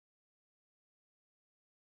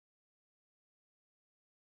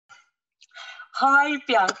Hi,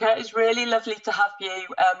 Bianca. It's really lovely to have you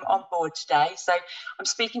on board today. So I'm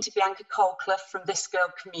speaking to Bianca Colclough from This Girl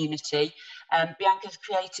community. Bianca's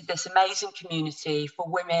created this amazing community for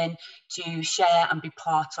women to share and be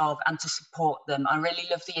part of and to support them. I really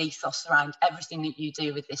love the ethos around everything that you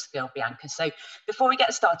do with This Girl, Bianca. So before we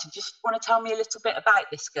get started, just want to tell me a little bit about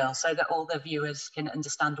This Girl so that all the viewers can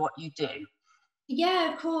understand what you do.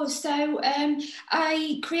 Yeah, of course. So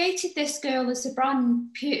I created This Girl as a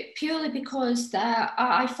brand purely because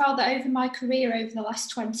I felt that over my career over the last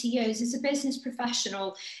 20 years as a business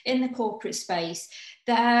professional in the corporate space,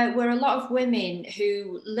 there were a lot of women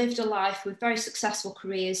who lived a life with very successful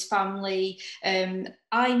careers, family.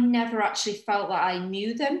 I never actually felt that I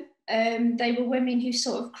knew them. They were women who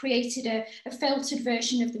sort of created a filtered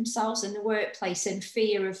version of themselves in the workplace in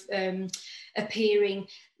fear of appearing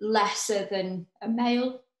lesser than a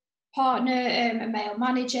male partner, a male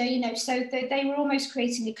manager, so they were almost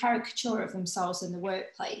creating a caricature of themselves in the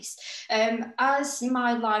workplace. As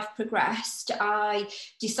my life progressed, I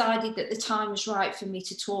decided that the time was right for me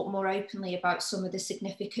to talk more openly about some of the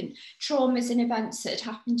significant traumas and events that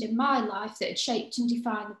had happened in my life that had shaped and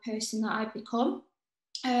defined the person that I'd become.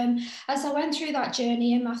 As I went through that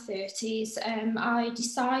journey in my 30s, I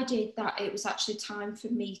decided that it was actually time for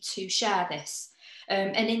me to share this.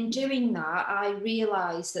 And in doing that, I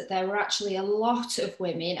realised that there were actually a lot of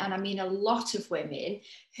women, and I mean a lot of women,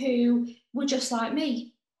 who were just like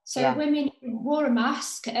me. So women who wore a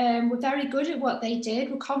mask, were very good at what they did,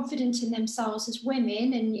 were confident in themselves as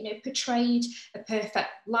women, and portrayed a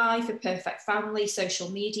perfect life, a perfect family.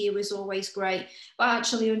 Social media was always great, but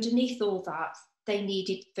actually underneath all that, they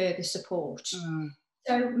needed further support.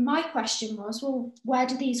 So my question was, well, where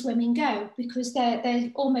do these women go? Because they're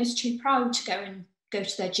almost too proud to go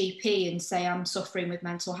to their GP and say, I'm suffering with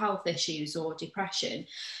mental health issues or depression.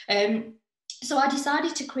 So I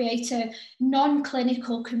decided to create a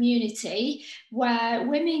non-clinical community where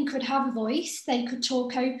women could have a voice. They could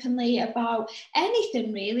talk openly about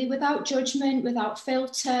anything really, without judgment, without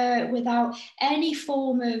filter, without any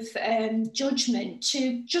form of judgment,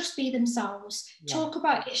 to just be themselves, talk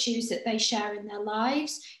about issues that they share in their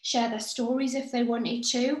lives, share their stories if they wanted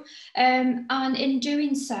to. And in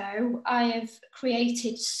doing so, I have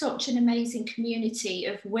created such an amazing community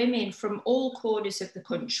of women from all corners of the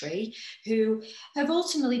country who have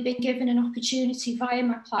ultimately been given an opportunity via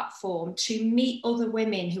my platform to meet other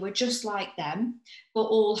women who are just like them, but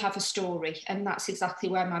all have a story. And that's exactly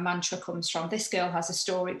where my mantra comes from. This girl has a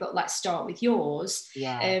story, but let's start with yours.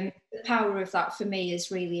 The power of that for me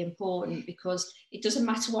is really important, because it doesn't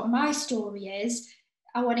matter what my story is.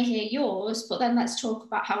 I want to hear yours, but then let's talk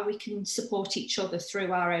about how we can support each other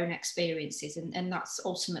through our own experiences. And that's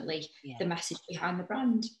ultimately the message behind the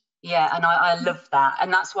brand. Yeah, and I love that.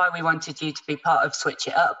 And that's why we wanted you to be part of Switch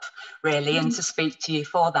It Up, really, and to speak to you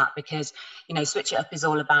for that, because, Switch It Up is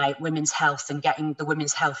all about women's health and getting the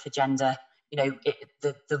women's health agenda,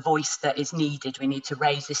 the voice that is needed. We need to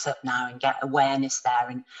raise this up now and get awareness there.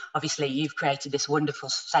 And obviously you've created this wonderful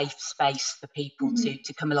safe space for people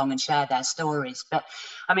to come along and share their stories. But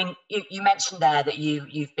I mean, you mentioned there that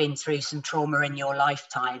you've been through some trauma in your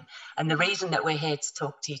lifetime. And the reason that we're here to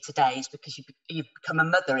talk to you today is because you've become a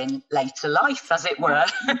mother in later life, as it were,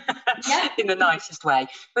 in the nicest way.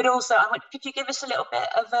 But also, could you give us a little bit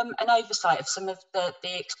of an oversight of some of the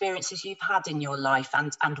experiences you've had in your life,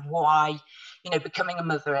 and why, becoming a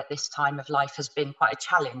mother at this time of life has been quite a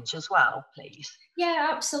challenge as well, please? Yeah,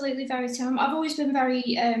 absolutely, Verity. I've always been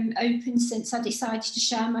very open since I decided to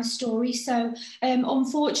share my story. So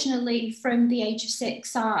unfortunately, from the age of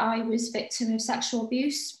 6, I was victim of sexual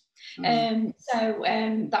abuse.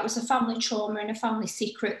 That was a family trauma and a family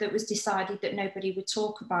secret that was decided that nobody would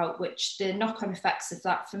talk about, which the knock-on effects of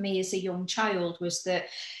that for me as a young child was that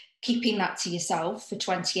keeping that to yourself for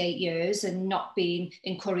 28 years and not being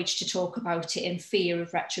encouraged to talk about it in fear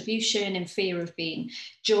of retribution, in fear of being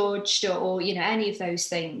judged, or any of those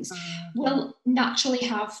things will naturally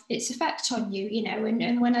have its effect on you,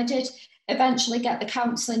 and when I did eventually get the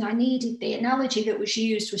counselling I needed, the analogy that was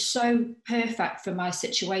used was so perfect for my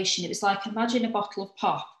situation. It was like, imagine a bottle of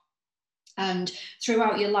pop, and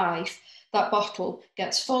throughout your life that bottle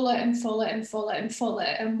gets fuller and fuller and fuller and fuller,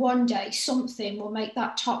 and one day something will make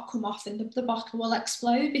that top come off and the bottle will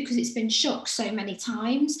explode because it's been shook so many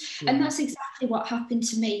times. And that's exactly what happened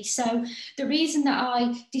to me. So the reason that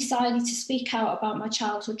I decided to speak out about my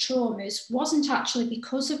childhood traumas wasn't actually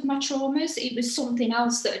because of my traumas. It was something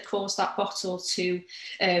else that had caused that bottle to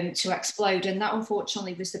explode, and that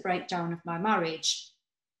unfortunately was the breakdown of my marriage.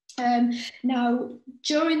 Now,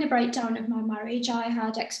 during the breakdown of my marriage, I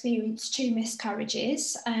had experienced 2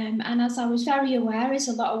 miscarriages. And as I was very aware, as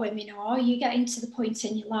a lot of women are, you get into the point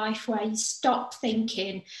in your life where you stop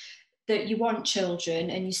thinking that you want children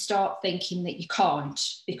and you start thinking that you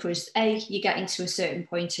can't, because you get into a certain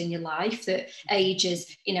point in your life that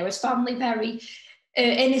ages, as family very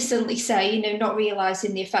innocently say, not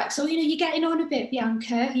realising the effects. So, you're getting on a bit,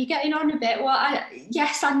 Bianca, you're getting on a bit. Well,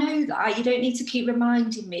 yes, I know that. You don't need to keep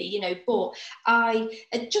reminding me, but I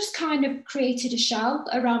just kind of created a shell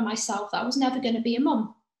around myself that I was never going to be a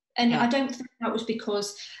mum. And I don't think that was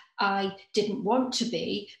because I didn't want to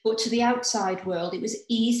be, but to the outside world, it was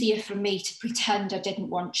easier for me to pretend I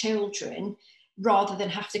didn't want children rather than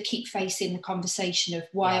have to keep facing the conversation of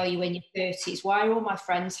why are you in your 30s? Why are all my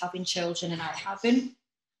friends having children and I haven't?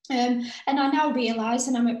 And I now realise,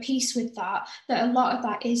 and I'm at peace with that a lot of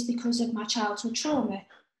that is because of my childhood trauma.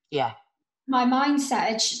 Yeah. My mindset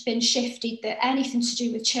had been shifted that anything to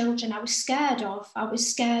do with children I was scared of. I was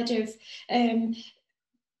scared of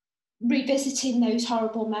revisiting those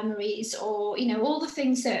horrible memories, or all the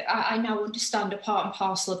things that I now understand are part and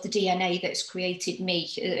parcel of the DNA that's created me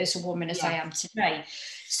as a woman as I am today.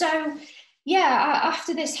 So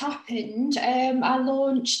after this happened, I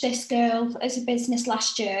launched This Girl as a business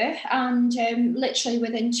last year, and literally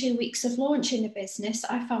within 2 weeks of launching the business,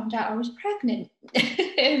 I found out I was pregnant.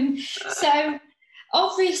 So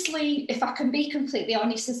obviously, if I can be completely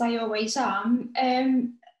honest, as I always am,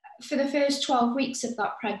 for the first 12 weeks of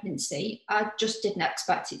that pregnancy, I just didn't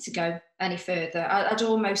expect it to go any further. I'd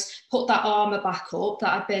almost put that armour back up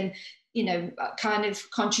that I'd been, kind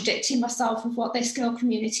of contradicting myself with what This Girl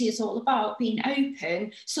community is all about, being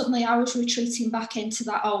open. Suddenly I was retreating back into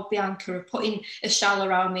that old Bianca of putting a shell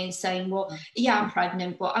around me and saying, well, yeah, I'm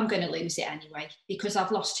pregnant, but I'm going to lose it anyway because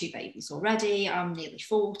I've lost 2 babies already. I'm nearly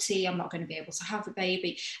 40. I'm not going to be able to have a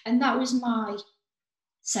baby. And that was my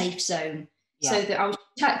safe zone. So that I was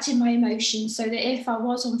protecting my emotions, so that if I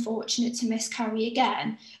was unfortunate to miscarry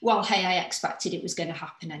again, well, hey, I expected it was going to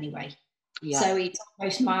happen anyway. So it's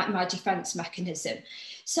almost my defence mechanism.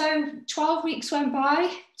 So 12 weeks went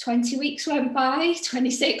by, 20 weeks went by,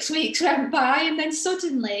 26 weeks went by, and then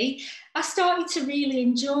suddenly I started to really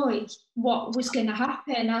enjoy what was going to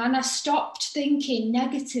happen, and I stopped thinking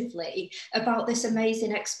negatively about this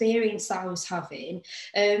amazing experience that I was having,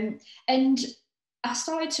 and I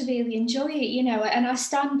started to really enjoy it, and I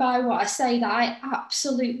stand by what I say, that I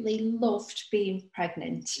absolutely loved being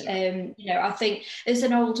pregnant. I think as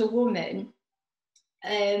an older woman,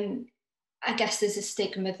 I guess there's a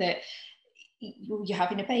stigma that you're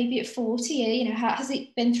having a baby at 40, has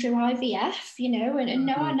it been through IVF, and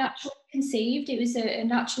no, I naturally conceived. It was a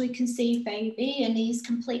naturally conceived baby, and he's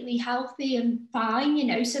completely healthy and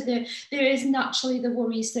fine, so there is naturally the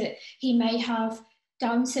worries that he may have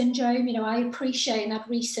Down syndrome. I appreciate, and I've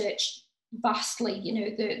researched vastly,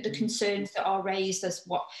 the concerns that are raised as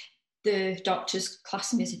what the doctors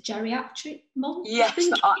class him as a geriatric mum. Yes,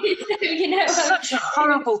 such a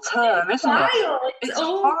horrible term, isn't it? It's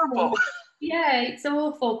horrible. Yeah, it's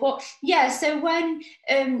awful. But so when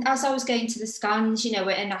as I was going to the scans,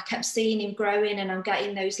 and I kept seeing him growing, and I'm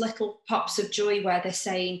getting those little pops of joy where they're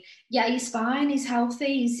saying, yeah, he's fine, he's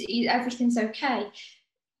healthy, everything's okay.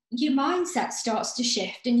 Your mindset starts to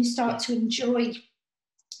shift, and you start to enjoy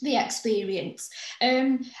the experience.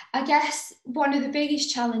 I guess one of the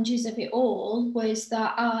biggest challenges of it all was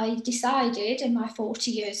that I decided in my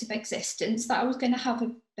 40 years of existence that I was going to have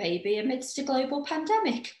a baby amidst a global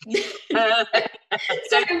pandemic.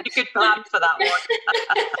 So you could plan for that one.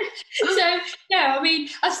 So no,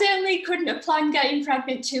 I certainly couldn't have planned getting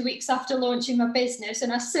pregnant 2 weeks after launching my business,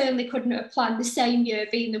 and I certainly couldn't have planned the same year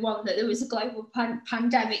being the one that there was a global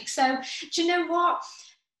pandemic. So do you know what?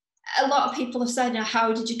 A lot of people have said, now,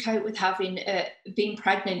 how did you cope with having being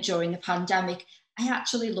pregnant during the pandemic? I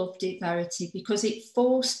actually loved it, Verity, because it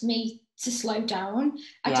forced me to slow down.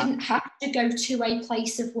 I didn't have to go to a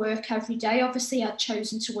place of work every day. Obviously, I'd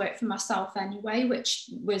chosen to work for myself anyway, which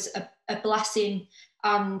was a blessing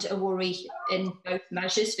and a worry in both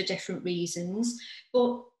measures for different reasons.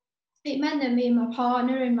 But it meant that me and my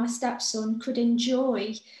partner and my stepson could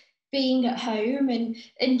enjoy being at home and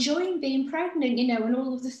enjoying being pregnant, and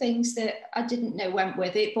all of the things that I didn't know went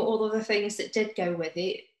with it, but all of the things that did go with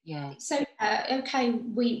it. Yeah. So, okay,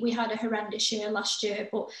 we had a horrendous year last year,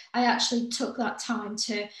 but I actually took that time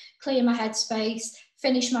to clear my headspace,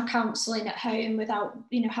 finish my counselling at home without,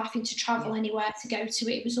 having to travel anywhere to go to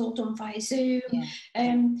it. It was all done via Zoom.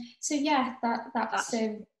 So, that's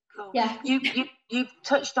Cool. Yeah. You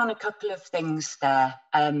touched on a couple of things there.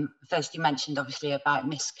 First, you mentioned obviously about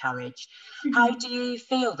miscarriage. How do you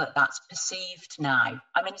feel that that's perceived now?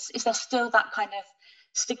 I mean, is there still that kind of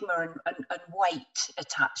stigma and weight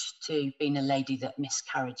attached to being a lady that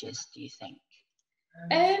miscarriages, do you think?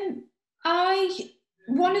 I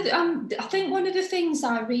think one of the things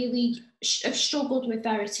I really have struggled with,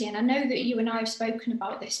 Verity, and I know that you and I have spoken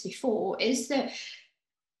about this before, is that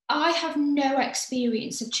I have no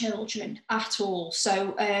experience of children at all.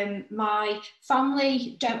 So my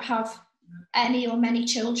family don't have any or many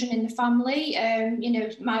children in the family.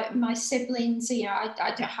 My siblings,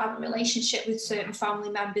 I don't have a relationship with certain family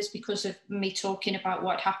members because of me talking about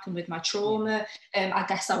what happened with my trauma. I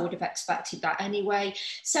guess I would have expected that anyway.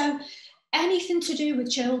 So anything to do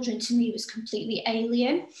with children to me was completely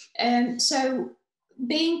alien. So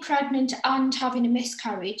being pregnant and having a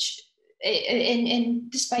miscarriage in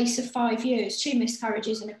the space of 5 years, 2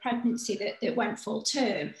 miscarriages and a pregnancy that went full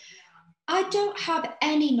term, I don't have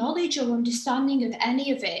any knowledge or understanding of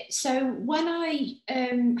any of it. So when I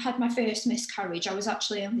had my first miscarriage, I was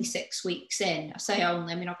actually only 6 weeks in. I say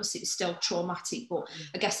only, I mean, obviously it's still traumatic, but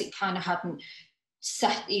I guess it kind of hadn't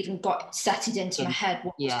set it into my head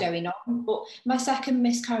what was going on. But my second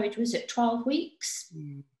miscarriage was at 12 weeks.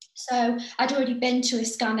 So I'd already been to a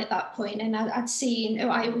scan at that point, and I'd seen,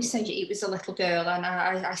 I always say it was a little girl, and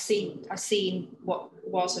I seen what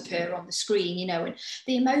was of her on the screen, and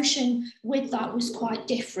the emotion with that was quite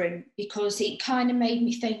different, because it kind of made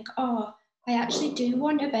me think, oh, I actually do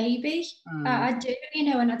want a baby. I do,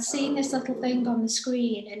 and I'd seen this little thing on the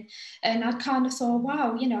screen, and I kind of thought,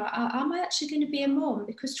 wow, am I actually going to be a mum?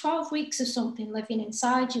 Because 12 weeks of something living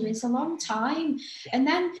inside you is a long time. And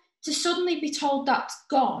then to suddenly be told that's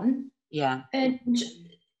gone, and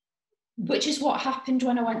which is what happened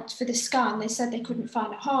when I went for the scan. They said they couldn't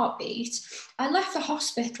find a heartbeat. I left the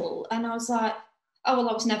hospital and I was like, oh, well,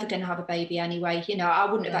 I was never going to have a baby anyway. I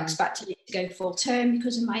wouldn't have expected it to go full term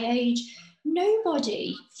because of my age.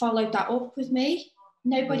 Nobody followed that up with me.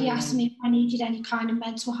 Nobody asked me if I needed any kind of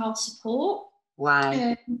mental health support.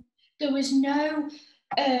 Wow. There was no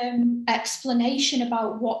explanation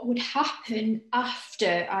about what would happen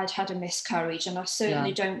after I'd had a miscarriage, and I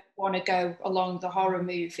certainly don't want to go along the horror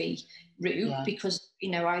movie route because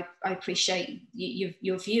I appreciate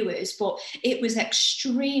your viewers, but it was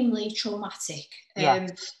extremely traumatic.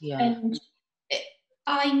 And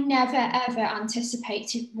I never ever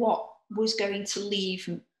anticipated what was going to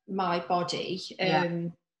leave my body.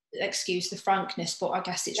 Excuse the frankness, but I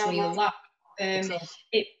guess it's real life.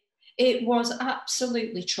 It was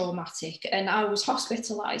absolutely traumatic, and I was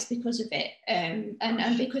hospitalised because of it, and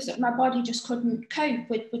because my body just couldn't cope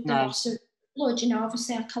with the loss of blood.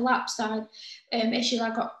 Obviously I collapsed. I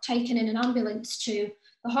got taken in an ambulance to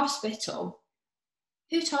the hospital.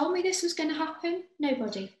 Who told me this was going to happen?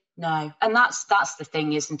 Nobody. No, and that's the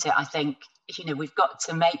thing, isn't it? I think we've got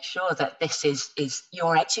to make sure that this is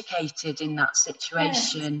you're educated in that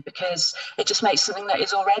situation, because it just makes something that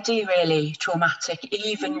is already really traumatic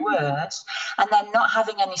even worse, and then not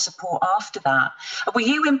having any support after that. Were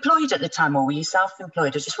you employed at the time, or were you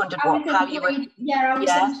self-employed? I just wondered how you were. Yeah, I was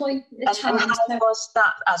employed at the time. And how was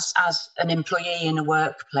that as an employee in a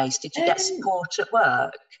workplace? Did you get support at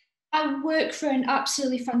work? I work for an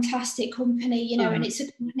absolutely fantastic company, and it's a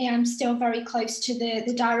company I'm still very close to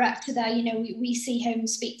the director there. We see him,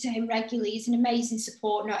 speak to him regularly. He's an amazing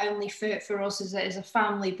support, not only for us as a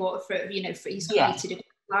family, but for he's created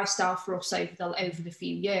a lifestyle for us over the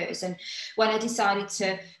few years. And when I decided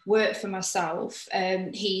to work for myself,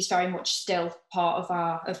 he's very much still part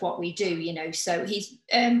of what we do. So he's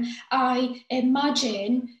I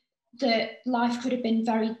imagine that life could have been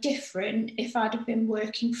very different if I'd have been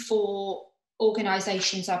working for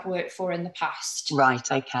organisations I've worked for in the past. Right,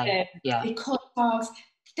 okay, because of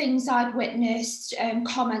things I'd witnessed,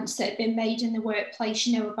 comments that had been made in the workplace,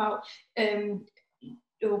 about,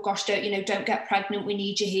 oh gosh, don't get pregnant, we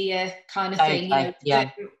need you here, kind of thing.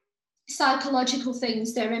 Psychological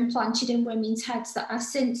things that are implanted in women's heads that I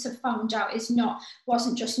since have found out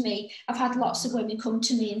wasn't just me. I've had lots of women come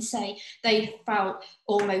to me and say they felt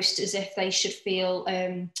almost as if they should feel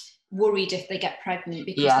worried if they get pregnant,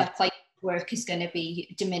 because their place of work is going to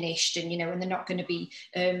be diminished, and and they're not going to be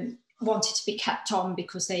wanted to be kept on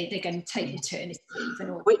because they're going to take maternity leave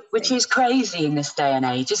and all. Which is crazy in this day and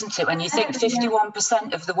age, isn't it? When you think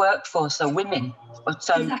 51% of the workforce are women.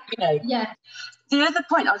 So, The other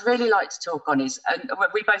point I'd really like to talk on is, and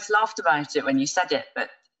we both laughed about it when you said it, but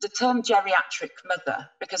the term geriatric mother,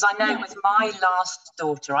 because I know with my last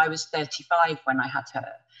daughter, I was 35 when I had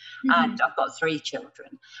her, and I've got 3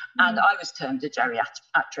 children, and I was termed a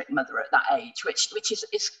geriatric mother at that age, which is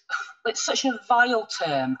it's such a vile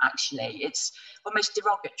term, actually. It's almost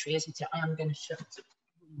derogatory, isn't it? I am going to shut.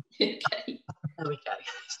 Okay. There we go.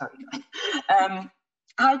 Sorry.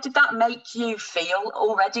 How did that make you feel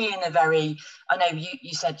already in a very, I know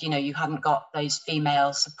you said, you hadn't got those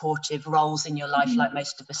female supportive roles in your life like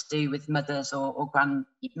most of us do with mothers or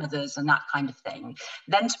grandmothers and that kind of thing.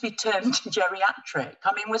 Then to be termed geriatric,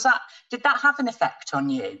 I mean, did that have an effect on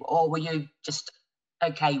you, or were you just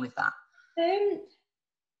okay with that?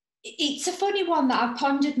 It's a funny one that I've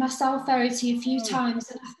pondered myself, Verity, a few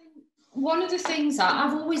times. And I think one of the things that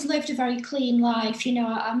I've always lived a very clean life,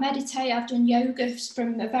 I meditate, I've done yoga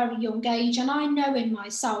from a very young age, and I know in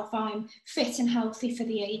myself I'm fit and healthy for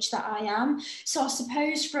the age that I am. So I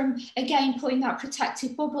suppose from, again, putting that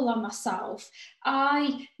protective bubble on myself,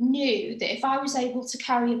 I knew that if I was able to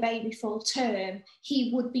carry a baby full term,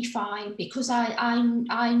 he would be fine, because I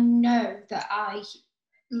know that I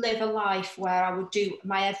live a life where I would do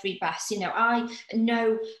my every best. I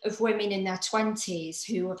know of women in their 20s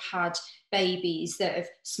who have had babies that have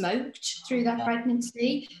smoked through their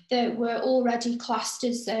pregnancy, that were already classed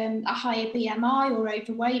as a higher BMI or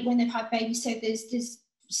overweight when they've had babies. So there's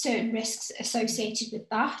certain risks associated with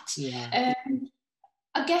that.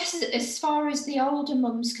 I guess as far as the older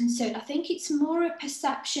mum's concerned, I think it's more a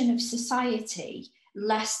perception of society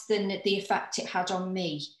less than the effect it had on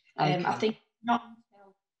me. I think not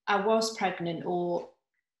I was pregnant or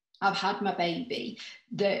I've had my baby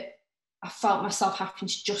that I felt myself having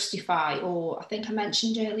to justify, or I think I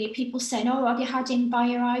mentioned earlier, people saying, "Oh, have you had him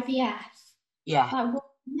via IVF?" Yeah. Like,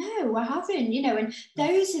 well, no, I haven't, and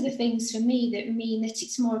those are the things for me that mean that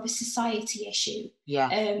it's more of a society issue.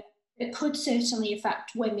 Yeah. It could certainly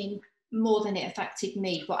affect women more than it affected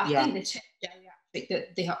me, but I think the term geriatric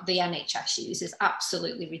that the NHS use is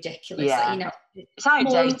absolutely ridiculous. Yeah. It's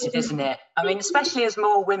outdated, isn't it? I mean, especially as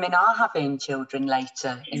more women are having children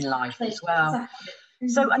later in life as well. Exactly.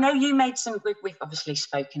 So I know you made we've obviously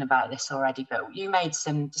spoken about this already, but you made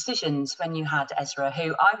some decisions when you had Ezra,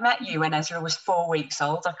 who I met you when Ezra was 4 weeks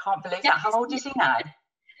old. I can't believe that. How old is he now?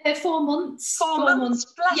 4 months. 4 months.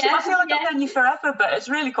 Bless him. I feel like I've known you forever, but it's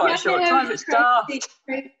really quite a short time. It's daft.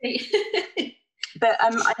 But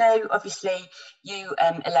I know, obviously, you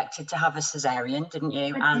elected to have a cesarean, didn't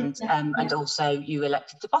you? And also you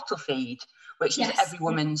elected to bottle feed, which is every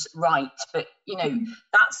woman's right. But,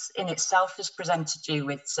 that's in itself has presented you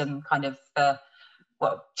with some kind of,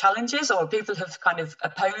 challenges, or people have kind of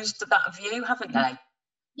opposed that view, haven't they?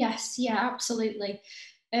 Yes, absolutely.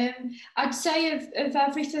 I'd say of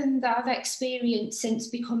everything that I've experienced since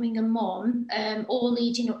becoming a mum, or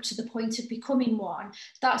leading up to the point of becoming one,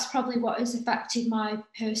 that's probably what has affected my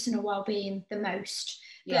personal well-being the most.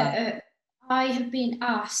 I have been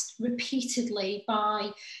asked repeatedly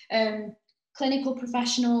by clinical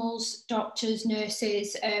professionals, doctors,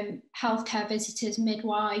 nurses, healthcare visitors,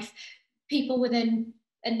 midwife, people within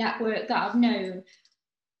a network that I've known,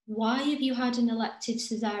 why have you had an elective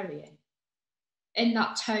cesarean? In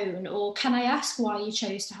that tone, or can I ask why you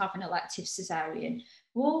chose to have an elective cesarean?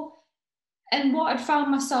 Well, and what I'd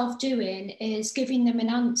found myself doing is giving them an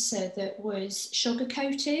answer that was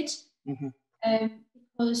sugar-coated,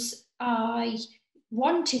 because I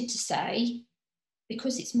wanted to say,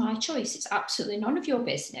 because it's my choice, it's absolutely none of your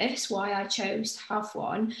business why I chose to have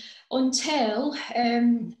one, until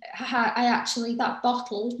I actually, that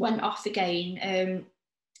bottle went off again.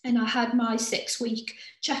 And I had my 6-week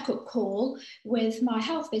checkup call with my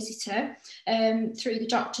health visitor through the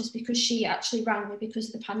doctors, because she actually rang me because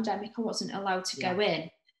of the pandemic. I wasn't allowed to go in.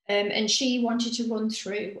 And she wanted to run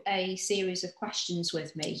through a series of questions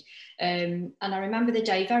with me. And I remember the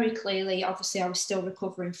day very clearly. Obviously, I was still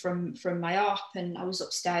recovering from my op, and I was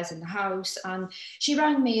upstairs in the house. And she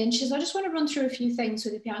rang me and she said, "I just want to run through a few things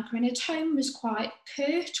with you, Bianca." And her tone was quite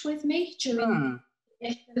curt with me during...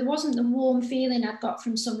 There wasn't the warm feeling I'd got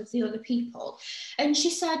from some of the other people. And she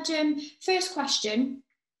said, "First question,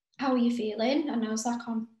 how are you feeling?" And I was like,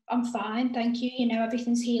 I'm fine, thank you.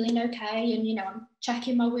 Everything's healing okay. And, I'm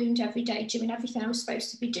checking my wound every day, doing everything I was supposed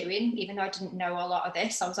to be doing, even though I didn't know a lot of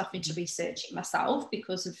this. I was having to research it myself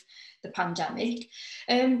because of the pandemic.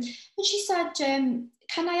 And she said, "Can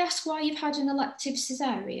I ask why you've had an elective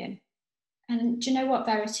cesarean?" And do you know what,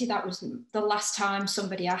 Verity? That was the last time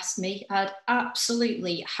somebody asked me. I'd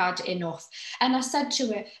absolutely had enough. And I said to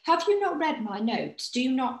her, "Have you not read my notes? Do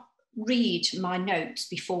you not read my notes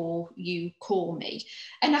before you call me.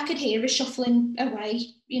 And I could hear her shuffling away,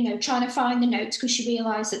 you know, trying to find the notes, because she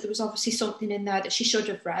realised that there was obviously something in there that she should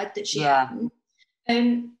have read that she hadn't.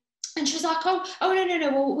 And she was like, oh,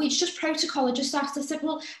 no, well, it's just protocol. I just asked. I said,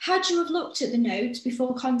 well, had you have looked at the notes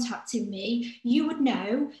before contacting me, you would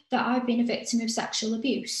know that I've been a victim of sexual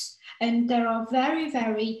abuse. And there are very,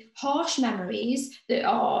 very harsh memories that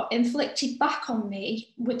are inflicted back on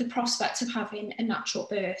me with the prospect of having a natural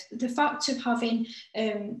birth. The fact of having,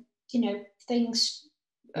 things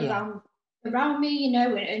around me, you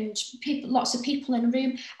know, and people, lots of people in a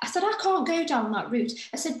room. I said, I can't go down that route.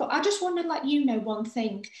 I said, but I just want to let you know one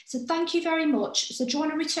thing. I said, thank you very much. I said, do you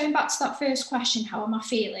want to return back to that first question? How am I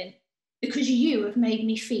feeling? Because you have made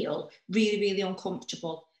me feel really, really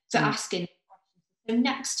uncomfortable for asking. So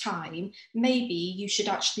next time, maybe you should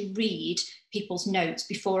actually read people's notes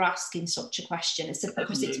before asking such a question. I said,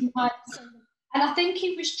 because it's my... And I think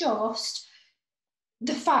it was just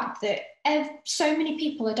the fact that so many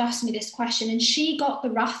people had asked me this question, and she got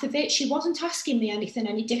the wrath of it. She wasn't asking me anything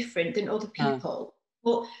any different than other people.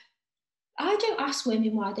 But I don't ask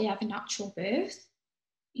women why they have a natural birth.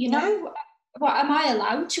 You know, what, am I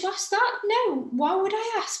allowed to ask that? No. Why would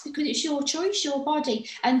I ask? Because it's your choice, your body.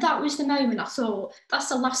 And that was the moment I thought, that's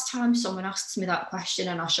the last time someone asks me that question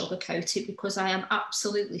and I sugarcoat it, because I am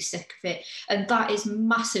absolutely sick of it. And that is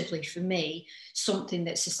massively, for me, something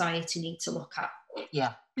that society needs to look at.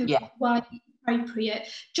 Yeah. Why is it appropriate?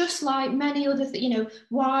 Just like many other things, you know,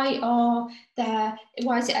 why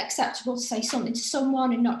is it acceptable to say something to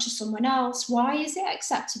someone and not to someone else? Why is it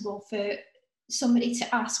acceptable for somebody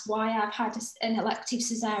to ask why I've had an elective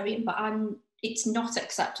cesarean, but it's not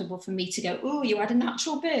acceptable for me to go, oh, you had a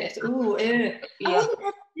natural birth? Oh, I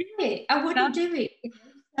wouldn't do it. I wouldn't do it.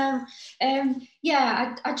 So,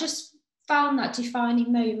 I just found that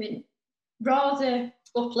defining moment rather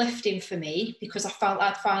uplifting for me, because I felt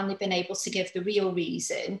I'd finally been able to give the real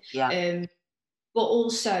reason. But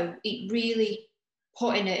also it really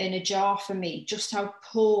putting it in a jar for me just how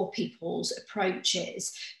poor people's approach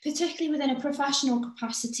is, particularly within a professional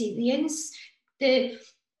capacity. The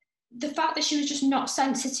fact that she was just not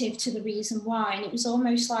sensitive to the reason why, and it was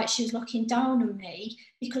almost like she was looking down on me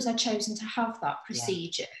because I'd chosen to have that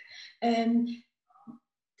procedure. At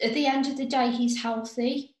the end of the day, he's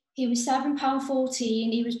healthy. He was £7.14.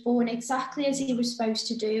 He was born exactly as he was supposed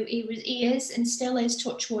to do. He is and still is,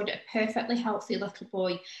 touch wood, a perfectly healthy little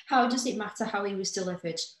boy. How does it matter how he was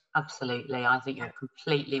delivered? Absolutely. I think you're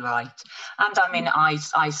completely right. And I mean, I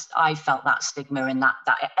felt that stigma and that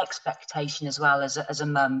expectation as well as a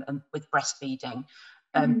mum with breastfeeding.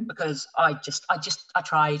 Because I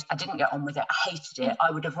tried, I didn't get on with it. I hated it.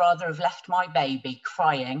 I would have rather have left my baby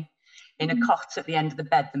crying in a cot at the end of the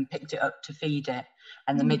bed than picked it up to feed it.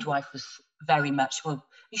 And the midwife was very much, well,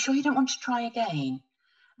 you sure you don't want to try again?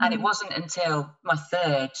 And it wasn't until my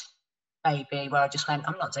third baby where I just went,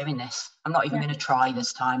 I'm not doing this. I'm not even going to try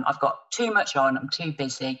this time. I've got too much on. I'm too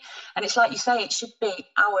busy. And it's like you say, it should be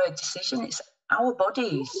our decision. It's our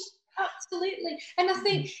bodies. Absolutely. And I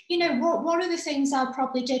think, you know, one of the things I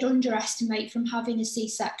probably did underestimate from having a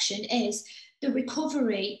C-section is the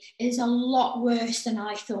recovery is a lot worse than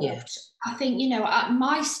I thought. Yes. I think, you know,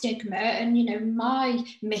 my stigma and, you know, my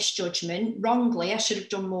misjudgment, wrongly, I should have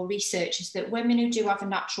done more research, is that women who do have a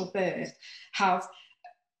natural birth have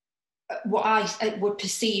what I would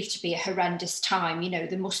perceive to be a horrendous time. You know,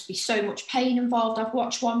 there must be so much pain involved. I've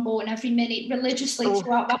watched One Born every minute religiously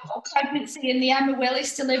throughout my whole pregnancy and the Emma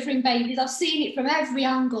Willis delivering babies. I've seen it from every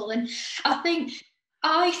angle. And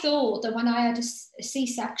I thought that when I had a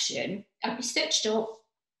C-section, I'd be stitched up,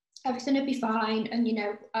 everything would be fine, and, you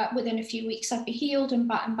know, within a few weeks I'd be healed and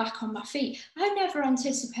back on my feet. I never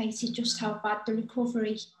anticipated just how bad the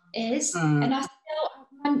recovery is. And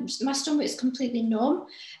my stomach is completely numb.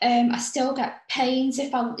 I still get pains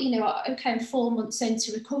if I'm 4 months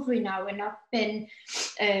into recovery now, and I've been,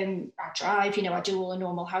 I drive, you know, I do all the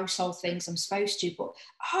normal household things I'm supposed to, but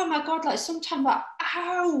oh my God, like sometimes like,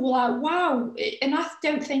 ow, like, wow. And I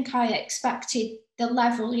don't think I expected the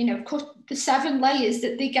level, you know, the 7 layers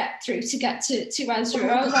that they get through to get to Ezra. I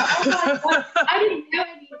was like, oh my God, I didn't know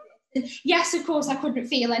any of this. And yes, of course, I couldn't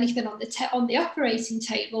feel anything on the operating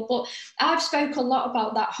table, but I've spoke a lot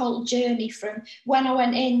about that whole journey from when I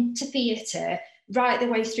went into theatre right the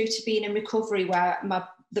way through to being in recovery, where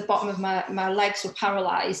the bottom of my legs were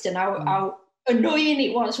paralysed, and how annoying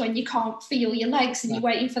it was when you can't feel your legs and you're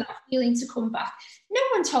waiting for that feeling to come back. No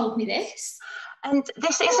one told me this. And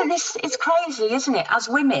this is crazy, isn't it? As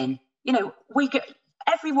women, you know,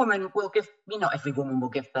 every woman will give, not every woman will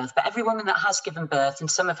give birth, but every woman that has given birth, and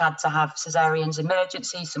some have had to have cesareans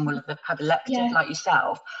emergency, some will have had elective like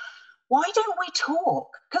yourself. why don't we talk?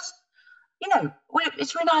 Because, you know,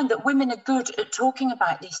 it's renowned that women are good at talking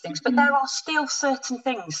about these things, but there are still certain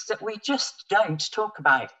things that we just don't talk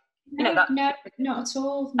about. No, you know, that, no, not at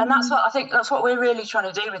all. And that's what I think, that's what we're really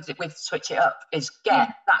trying to do with Switch It Up, is get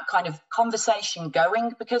that kind of conversation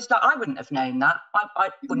going, because like, I wouldn't have known that. I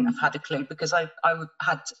wouldn't have had a clue, because I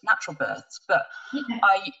had natural births, but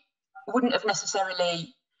I wouldn't have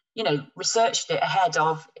necessarily, you know, researched it ahead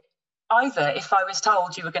of either if I was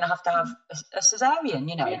told you were going to have a cesarean,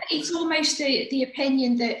 you know. Yeah, it's almost the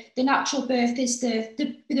opinion that the natural birth is the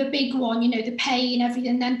big one, you know, the pain,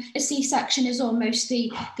 everything. Then a C-section is almost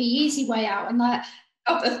the easy way out. And that,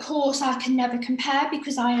 of course, I can never compare,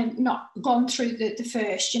 because I have not gone through the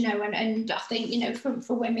first, you know, and I think, you know,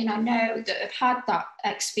 for women I know that have had that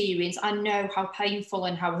experience, I know how painful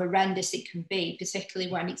and how horrendous it can be,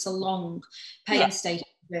 particularly when it's a long, painstaking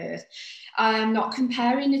birth. I'm not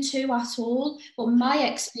comparing the two at all, but my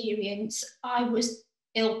experience, I was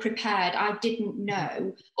ill prepared. I didn't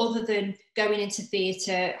know, other than going into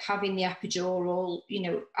theatre, having the epidural, you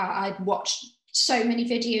know, I'd watched so many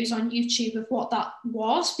videos on YouTube of what that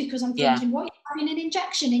was, because I'm thinking, what, you're having an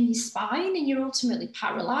injection in your spine and you're ultimately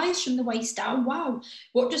paralysed from the waist down. Wow,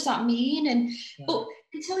 what does that mean? And but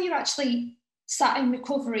until you're actually sat in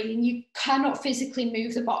recovery and you cannot physically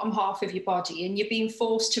move the bottom half of your body, and you're being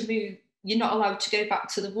forced to move, you're not allowed to go back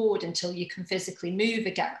to the ward until you can physically move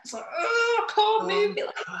again. It's like, oh, I can't move.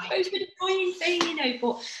 It's like the most annoying thing, you know.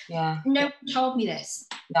 But no one told me this.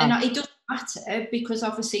 And it doesn't matter, because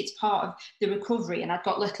obviously it's part of the recovery, and I've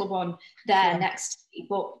got little one there next to me.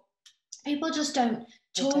 But people just don't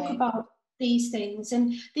talk about these things.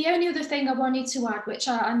 And the only other thing I wanted to add, which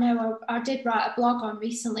I know I did write a blog on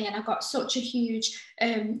recently, and I got such a huge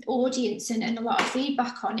audience and a lot of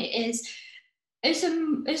feedback on it, is as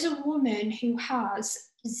a woman who has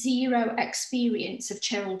zero experience of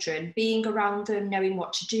children, being around them, knowing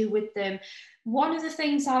what to do with them, one of the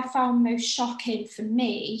things I found most shocking for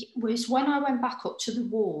me was when I went back up to the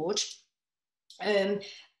ward.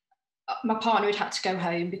 My partner had to go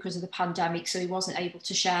home because of the pandemic, so he wasn't able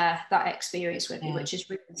to share that experience with me, which is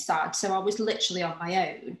really sad. So I was literally on my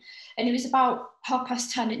own, and it was about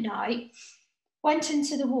 10:30 at night. Went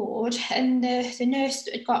into the ward, and the nurse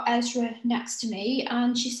had got Ezra next to me,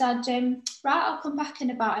 and she said, right, I'll come back in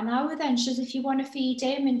about an hour then. She says, if you want to feed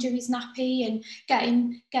him and do his nappy and get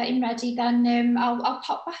him ready, then I'll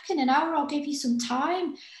pop back in an hour, I'll give you some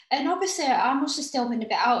time. And obviously I must have still been a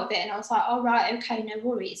bit out of it, and I was like, all right, okay, no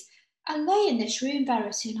worries. I lay in this room,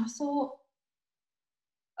 Verity, and I thought,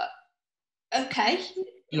 okay,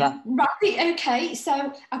 right, okay,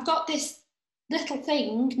 so I've got this little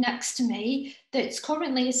thing next to me that's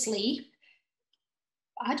currently asleep.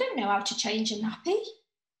 I don't know how to change a nappy.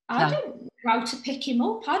 I don't know how to pick him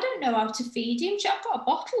up. I don't know how to feed him. I've got a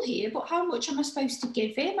bottle here, but how much am I supposed to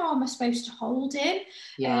give him? How am I supposed to hold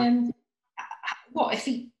him? What if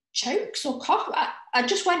he chokes or coughs? I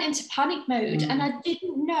just went into panic mode, and I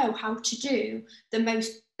didn't know how to do the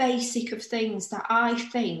most basic of things that I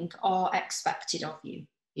think are expected of you.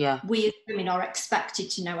 We as women are expected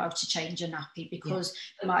to know how to change a nappy, because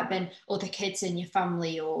there might have been other kids in your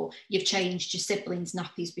family, or you've changed your siblings'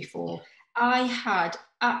 nappies before. I had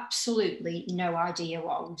absolutely no idea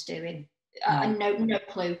what I was doing. No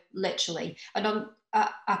clue, literally. And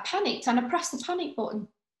I panicked, and I pressed the panic button,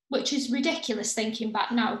 which is ridiculous thinking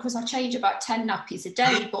back now, because I change about 10 nappies a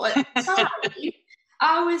day. But at the time,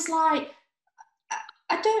 I was like,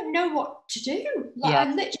 I don't know what to do. I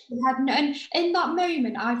literally had no, and in that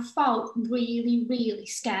moment I felt really, really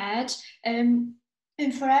scared. And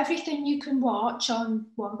for everything you can watch on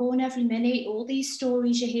One Born Every Minute, all these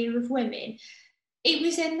stories you hear of women, it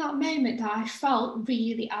was in that moment that I felt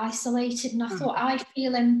really isolated, and I thought, I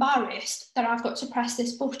feel embarrassed that I've got to press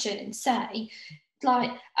this button and say,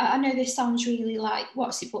 like, I know this sounds really like,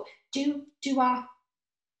 what's it, but can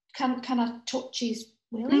I touch his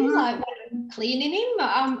willy, like when I'm cleaning him?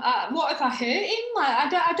 What if I hurt him?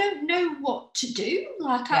 Like, I don't know what to do.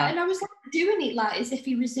 Like, and I was like doing it like as if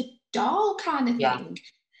he was a doll kind of thing.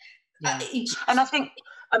 And I think,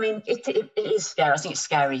 I mean, it is scary. I think it's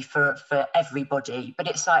scary for everybody, but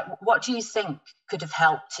it's like, what do you think could have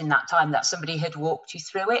helped in that time, that somebody had walked you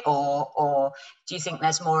through it, or do you think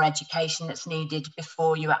there's more education that's needed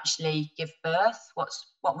before you actually give birth?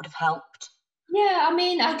 What would have helped? Yeah, I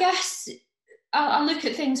mean, I guess I look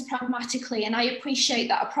at things pragmatically, and I appreciate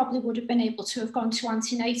that I probably would have been able to have gone to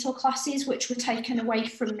antenatal classes, which were taken away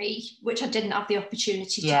from me, which I didn't have the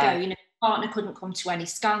opportunity to go. You know, my partner couldn't come to any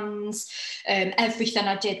scans. Everything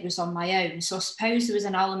I did was on my own. So I suppose there was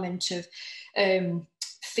an element of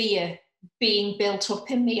fear being built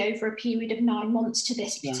up in me over a period of 9 months to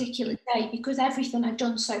this particular day, because everything I'd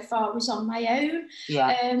done so far was on my own.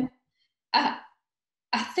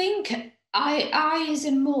 I think I as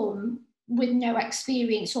a mum with no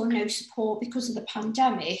experience or no support because of the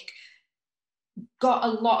pandemic got a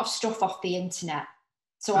lot of stuff off the internet.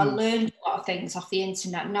 So I learned a lot of things off the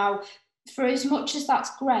internet. Now, for as much as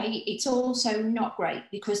that's great, it's also not great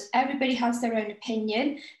because everybody has their own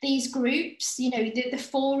opinion. These groups, you know, the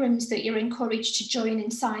forums that you're encouraged to join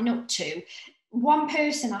and sign up to, one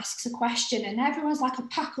person asks a question and everyone's like a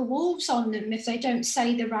pack of wolves on them if they don't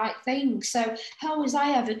say the right thing. So how was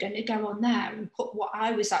I ever going to go on there and put what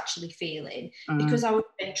I was actually feeling because I was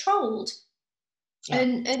being trolled?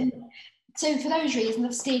 And so for those reasons,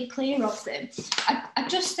 I've stayed clear of them. I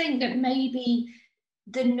just think that maybe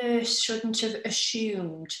the nurse shouldn't have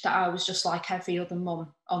assumed that I was just like every other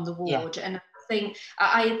mum on the ward. And I think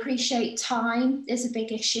I appreciate time is a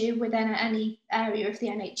big issue within any area of the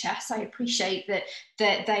NHS. I appreciate that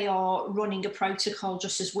they are running a protocol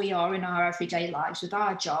just as we are in our everyday lives with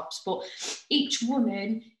our jobs. But each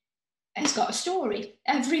woman has got a story.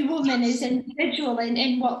 Every woman is individual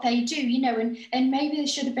in what they do, you know, and maybe there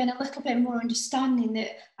should have been a little bit more understanding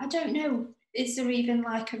that, I don't know, is there even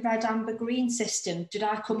like a red, amber, green system? Did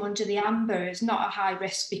I come under the amber? It's not a high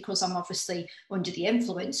risk because I'm obviously under the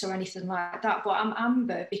influence or anything like that, but I'm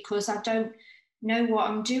amber because I don't know what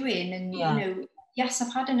I'm doing. And, you know, yes,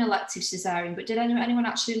 I've had an elective cesarean, but did anyone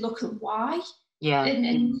actually look at why?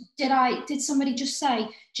 And did somebody just say,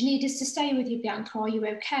 do you need us to stay with you, Bianca? Are you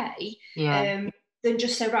okay? Then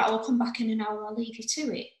just say, right, I'll come back in an hour, I'll leave you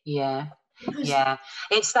to it.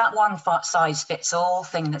 It's that one size fits all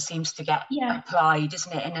thing that seems to get applied,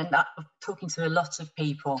 isn't it? And that, talking to a lot of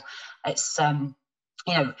people, it's you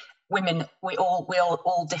know, women, we're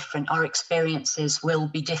all different. Our experiences will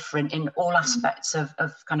be different in all aspects of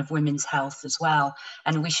kind of women's health as well.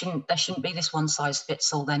 And there shouldn't be this one size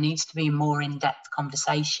fits all. There needs to be a more in-depth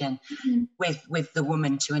conversation with the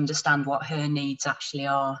woman to understand what her needs actually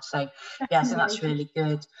are. So I think that's really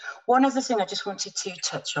good. One other thing I just wanted to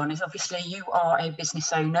touch on is obviously you are a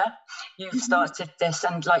business owner. You've started this,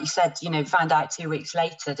 and like you said, you know, found out 2 weeks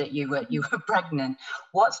later that you were pregnant.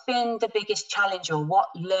 What's been the biggest challenge, or what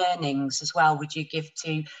learnings as well would you give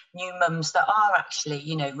to new mums that are actually,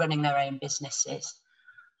 you know, running their own businesses?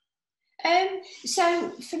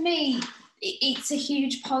 So for me, it's a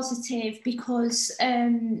huge positive because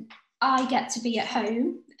I get to be at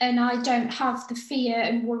home and I don't have the fear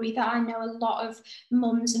and worry that I know a lot of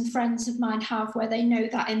mums and friends of mine have, where they know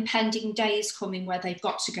that impending day is coming where they've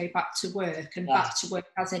got to go back to work, and back to work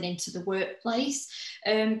as in into the workplace.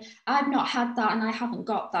 I've not had that, and I haven't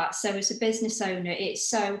got that. So as a business owner, it's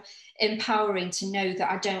so empowering to know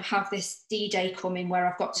that I don't have this D-Day coming where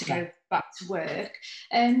I've got to go back to work.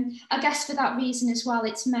 I guess for that reason as well,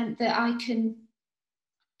 it's meant that I can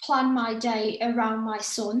plan my day around my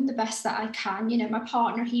son the best that I can. You know, my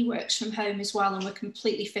partner, he works from home as well, and we're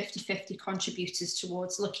completely 50-50 contributors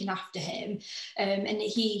towards looking after him. And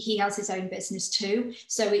he has his own business too.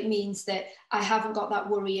 So it means that I haven't got that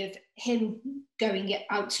worry of him going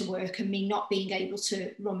out to work and me not being able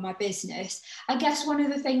to run my business. I guess one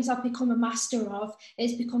of the things I've become a master of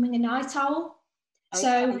is becoming a night owl.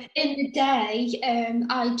 So in the day,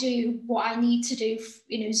 I do what I need to do,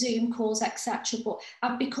 you know, Zoom calls, etc. But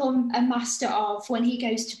I've become a master of, when he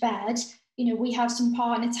goes to bed, you know, we have some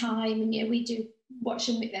partner time, and, you know, we do watch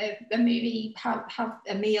a movie, have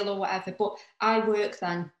a meal or whatever. But I work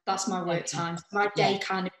then. That's my work time. My day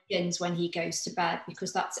kind of begins when he goes to bed,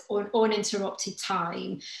 because that's uninterrupted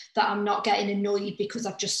time that I'm not getting annoyed because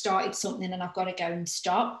I've just started something and I've got to go and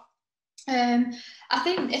stop. I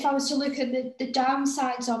think if I was to look at the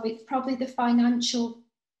downsides of it, probably the financial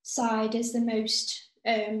side is the most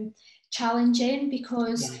challenging,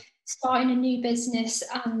 because starting a new business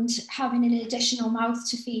and having an additional mouth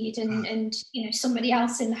to feed, and you know, somebody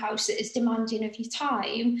else in the house that is demanding of your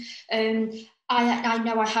time, I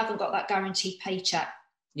know I haven't got that guaranteed paycheck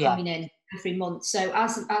coming in every month. So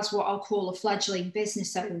as what I'll call a fledgling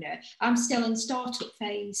business owner, I'm still in startup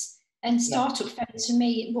phase. And startup phase for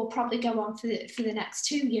me will probably go on for the next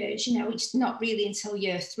 2 years. You know, it's not really until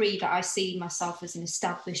year 3 that I see myself as an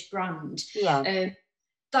established brand.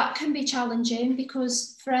 That can be challenging,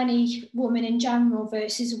 because for any woman in general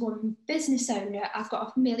versus a woman business owner, I've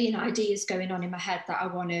got a million ideas going on in my head that I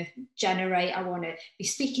want to generate. I want to be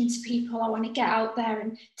speaking to people. I want to get out there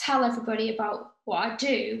and tell everybody about what I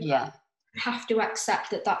do. I have to accept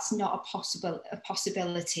that that's not a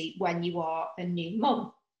possibility when you are a new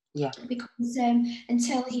mum. Because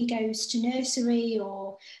until he goes to nursery,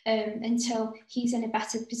 or until he's in a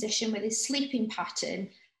better position with his sleeping pattern,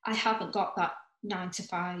 I haven't got that 9 to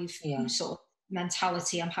 5 Yeah. sort of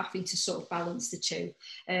mentality. I'm having to sort of balance the two.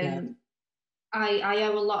 Yeah. I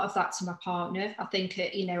owe a lot of that to my partner. I think,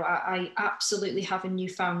 I absolutely have a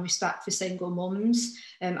newfound respect for single mums.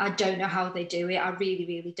 I don't know how they do it. I really,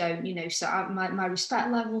 really don't, so my respect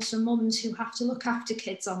levels for mums who have to look after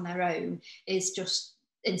kids on their own is just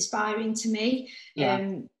inspiring to me. Yeah.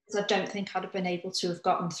 I don't think I'd have been able to have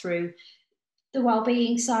gotten through the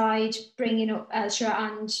well-being side, bringing up Ezra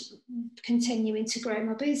and continuing to grow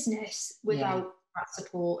my business without that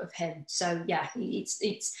support of him. So yeah,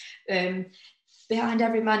 it's behind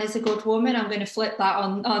every man is a good woman. I'm going to flip that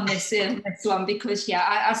on this one, because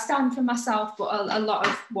I stand for myself, but a lot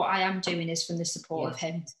of what I am doing is from the support of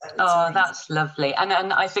him. So amazing. That's lovely. And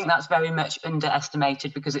I think that's very much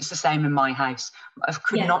underestimated, because it's the same in my house. I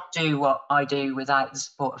could not do what I do without the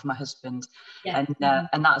support of my husband. Yeah.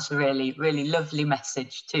 And that's a really, really lovely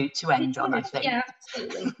message to end on, I think. Yeah,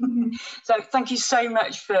 absolutely. So thank you so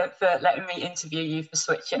much for letting me interview you for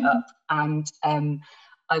Switch It Up. And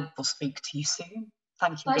I will speak to you soon.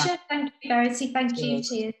 Thank you. Pleasure. Thank you, Verity. Thank you.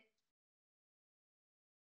 Cheers.